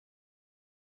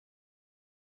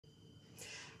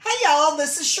Hey y'all,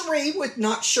 this is Cherie with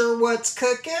Not Sure What's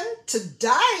Cooking.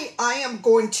 Today I am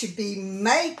going to be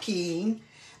making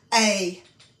a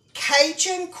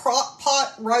Cajun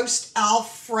Crockpot roast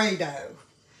Alfredo.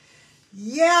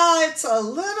 Yeah, it's a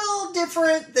little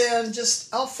different than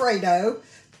just Alfredo.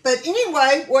 But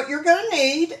anyway, what you're going to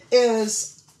need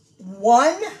is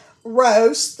one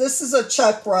roast. This is a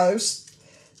chuck roast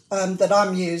that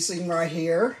I'm using right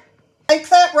here. Take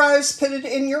that roast, put it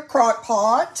in your crock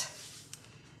pot.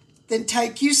 Then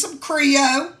take you some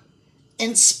Creo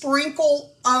and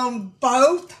sprinkle on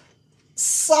both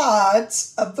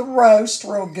sides of the roast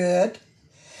real good.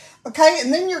 Okay,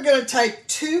 and then you're going to take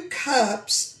 2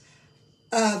 cups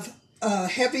of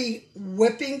heavy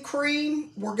whipping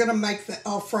cream. We're going to make the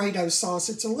Alfredo sauce.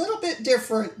 It's a little bit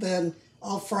different than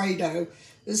Alfredo.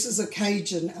 This is a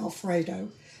Cajun Alfredo.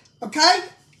 Okay,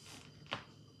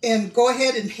 and go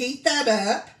ahead and heat that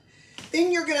up.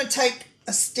 Then you're going to take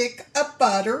a stick of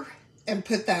butter and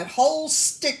put that whole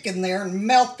stick in there and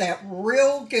melt that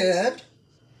real good.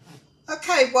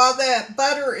 Okay, while that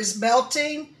butter is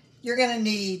melting, you're going to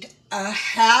need a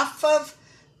half of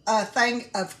a thing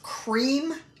of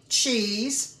cream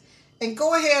cheese. And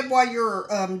go ahead while you're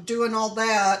doing all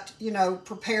that, you know,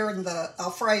 preparing the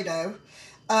Alfredo.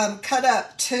 Cut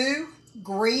up 2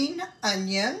 green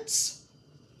onions.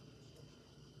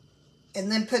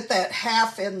 And then put that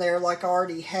half in there like I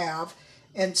already have.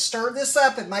 And stir this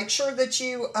up and make sure that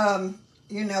you,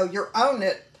 you're on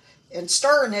it and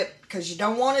stirring it because you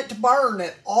don't want it to burn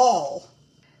at all.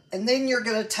 And then you're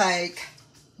going to take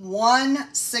 1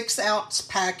 6-ounce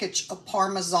package of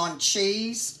Parmesan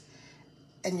cheese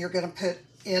and you're going to put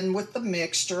in with the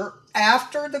mixture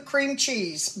after the cream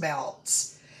cheese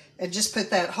melts. And just put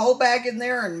that whole bag in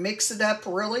there and mix it up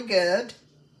really good.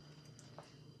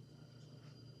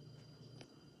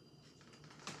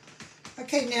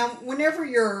 Okay, now whenever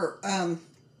you're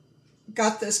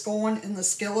got this going in the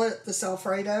skillet, this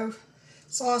Alfredo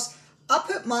sauce, I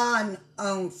put mine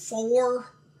on 4,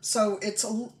 so it's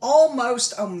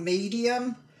almost on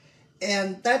medium,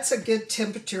 and that's a good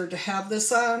temperature to have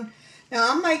this on.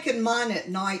 Now I'm making mine at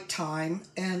nighttime,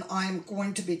 and I'm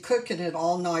going to be cooking it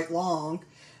all night long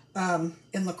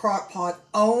in the crock pot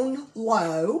on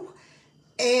low.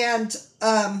 And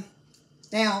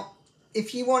now,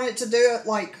 if you wanted to do it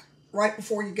like right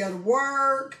before you go to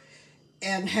work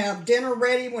and have dinner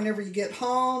ready whenever you get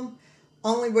home,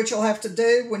 only what you'll have to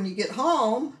do when you get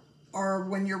home or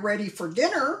when you're ready for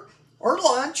dinner or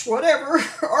lunch, whatever,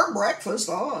 or breakfast,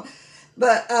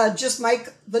 but just make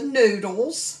the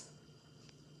noodles.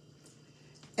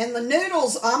 And the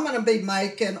noodles I'm going to be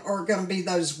making are going to be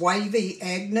those wavy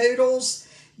egg noodles.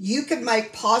 You can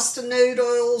make pasta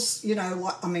noodles,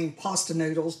 pasta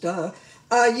noodles, duh.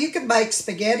 You can make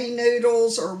spaghetti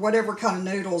noodles or whatever kind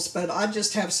of noodles, but I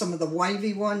just have some of the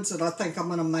wavy ones and I think I'm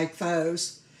going to make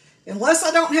those. Unless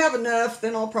I don't have enough,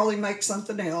 then I'll probably make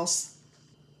something else.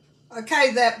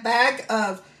 Okay, that bag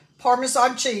of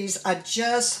Parmesan cheese I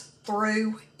just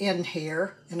threw in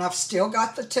here, and I've still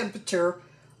got the temperature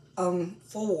on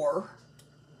 4.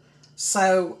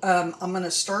 So I'm going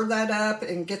to stir that up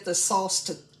and get the sauce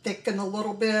to thicken a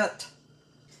little bit.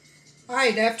 All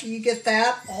right, after you get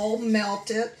that all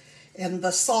melted and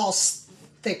the sauce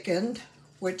thickened,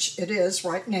 which it is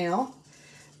right now,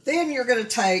 then you're going to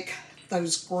take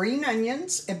those green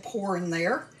onions and pour in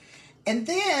there. And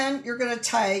then you're going to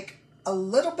take a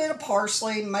little bit of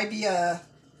parsley, maybe a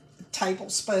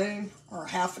tablespoon or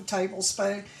half a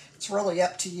tablespoon. It's really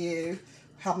up to you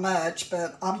how much,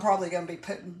 but I'm probably going to be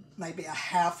putting maybe a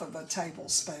half of a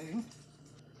tablespoon.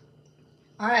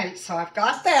 All right, so I've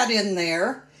got that in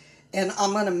there. And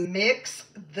I'm going to mix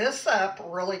this up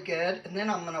really good. And then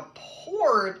I'm going to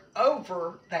pour it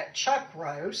over that chuck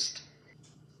roast.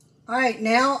 All right,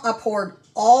 now I poured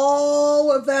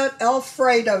all of that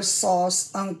Alfredo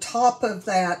sauce on top of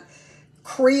that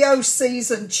Creo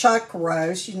seasoned chuck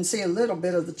roast. You can see a little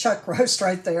bit of the chuck roast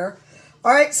right there.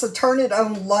 All right, so turn it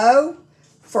on low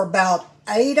for about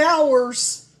 8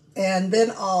 hours. And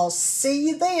then I'll see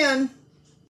you then.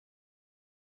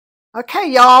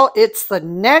 Okay, y'all, it's the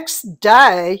next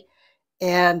day,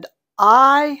 and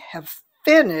I have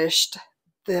finished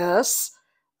this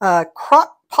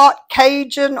Crockpot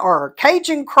Cajun or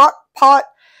Cajun Crockpot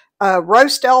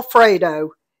roast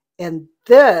Alfredo, and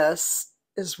this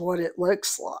is what it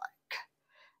looks like.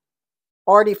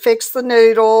 Already fixed the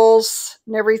noodles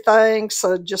and everything,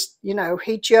 so just,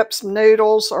 heat you up some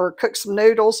noodles or cook some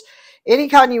noodles, any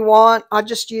kind you want. I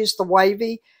just use the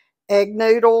wavy egg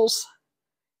noodles.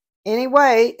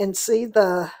 Anyway, and see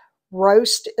the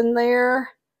roast in there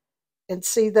and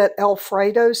see that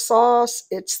Alfredo sauce.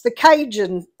 It's the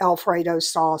Cajun Alfredo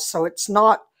sauce, so it's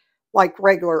not like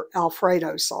regular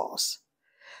Alfredo sauce.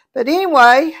 But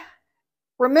anyway,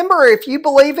 remember, if you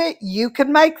believe it, you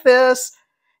can make this.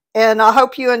 And I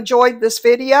hope you enjoyed this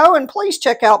video. And please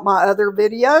check out my other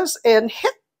videos and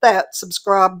hit that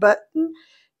subscribe button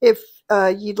if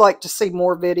you'd like to see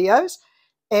more videos.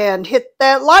 And hit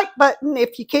that like button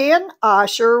if you can. I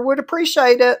sure would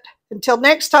appreciate it. Until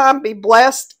next time, be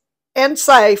blessed and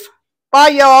safe. Bye,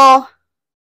 y'all.